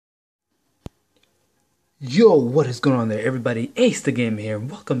Yo, what is going on there, everybody? Ace the Game here,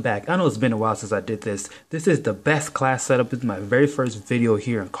 and welcome back. I know it's been a while since I did this. This is the best class setup. This is my very first video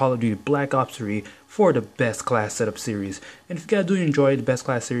here on Call of Duty Black Ops 3 for the best class setup series. And if you guys do enjoy the best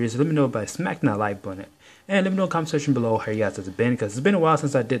class series, let me know by smacking that like button. And let me know in the comment section below how you guys have been, because it's been a while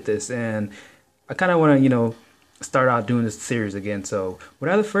since I did this, and I kind of want to, start out doing this series again. So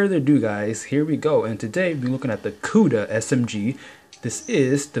without further ado, guys, here we go. And today we're looking at the Kuda SMG. This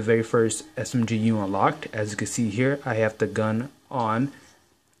is the very first SMG you unlocked. As you can see here, I have the gun on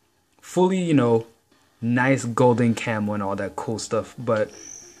fully, nice golden camo and all that cool stuff. But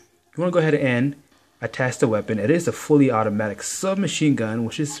you want to go ahead and attach the weapon. It is a fully automatic submachine gun,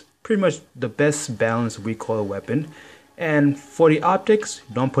 which is pretty much the best balanced recoil weapon. And for the optics,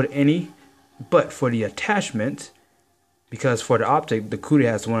 don't put any. But for the attachment, because for the optic, the Kuda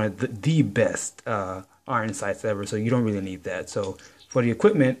has one of the best iron sights ever, so you don't really need that. So for the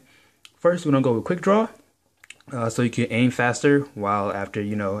equipment, first we're gonna go with quick draw, so you can aim faster while after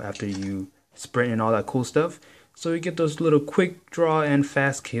you sprint and all that cool stuff. So you get those little quick draw and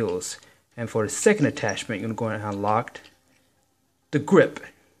fast kills. And for the second attachment, you're gonna go ahead and unlock the grip,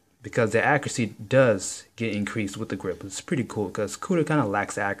 because the accuracy does get increased with the grip. It's pretty cool because Kuda kind of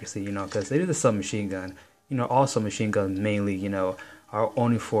lacks accuracy, because it is a submachine gun. All submachine guns mainly, are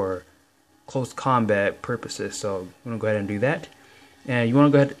only for close combat purposes. So you want to go ahead and do that. And you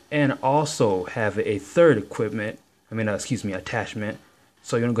want to go ahead and also have a third attachment.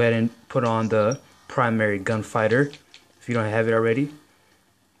 So you want to go ahead and put on the primary gunfighter. If you don't have it already,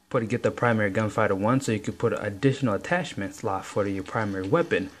 get the primary gunfighter one, so you can put an additional attachment slot for your primary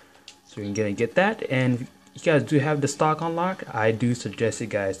weapon. So you can get that. And you guys do have the stock unlocked. I do suggest you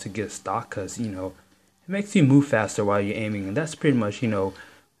guys to get stock, because it makes you move faster while you're aiming, and that's pretty much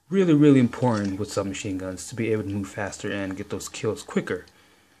really important with submachine guns, to be able to move faster and get those kills quicker.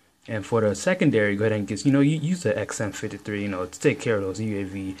 And for the secondary, go ahead and get you use the XM53 to take care of those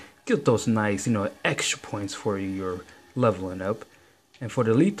UAV, get those nice extra points for you're leveling up. And for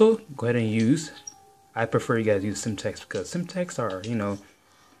the lethal, go ahead and use, I prefer you guys use Simtex, because Simtex are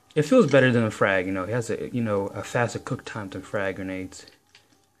it feels better than a frag. It has a faster cook time than frag grenades.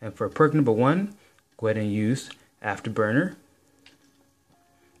 And for perk number 1, go ahead and use Afterburner.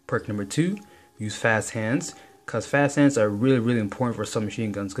 Perk number 2, use Fast Hands, because fast hands are really important for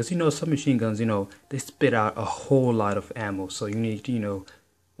submachine guns, because submachine guns they spit out a whole lot of ammo. So you need to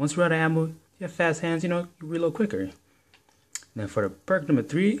once you're out of ammo, you have fast hands, you reload quicker. Then for the perk number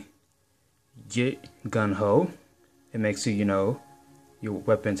 3, get Gun Ho. It makes your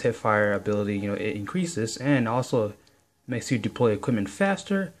weapon's hip fire ability it increases, and also makes you deploy equipment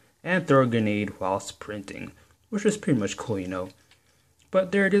faster and throw a grenade while sprinting, which is pretty much cool.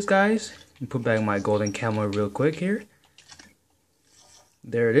 But there it is, guys. Let me put back my golden camo real quick here.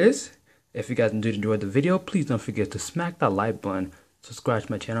 There it is. If you guys did enjoy the video, please don't forget to smack that like button. Subscribe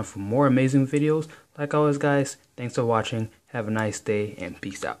to my channel for more amazing videos. Like always, guys, thanks for watching. Have a nice day and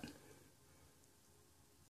peace out.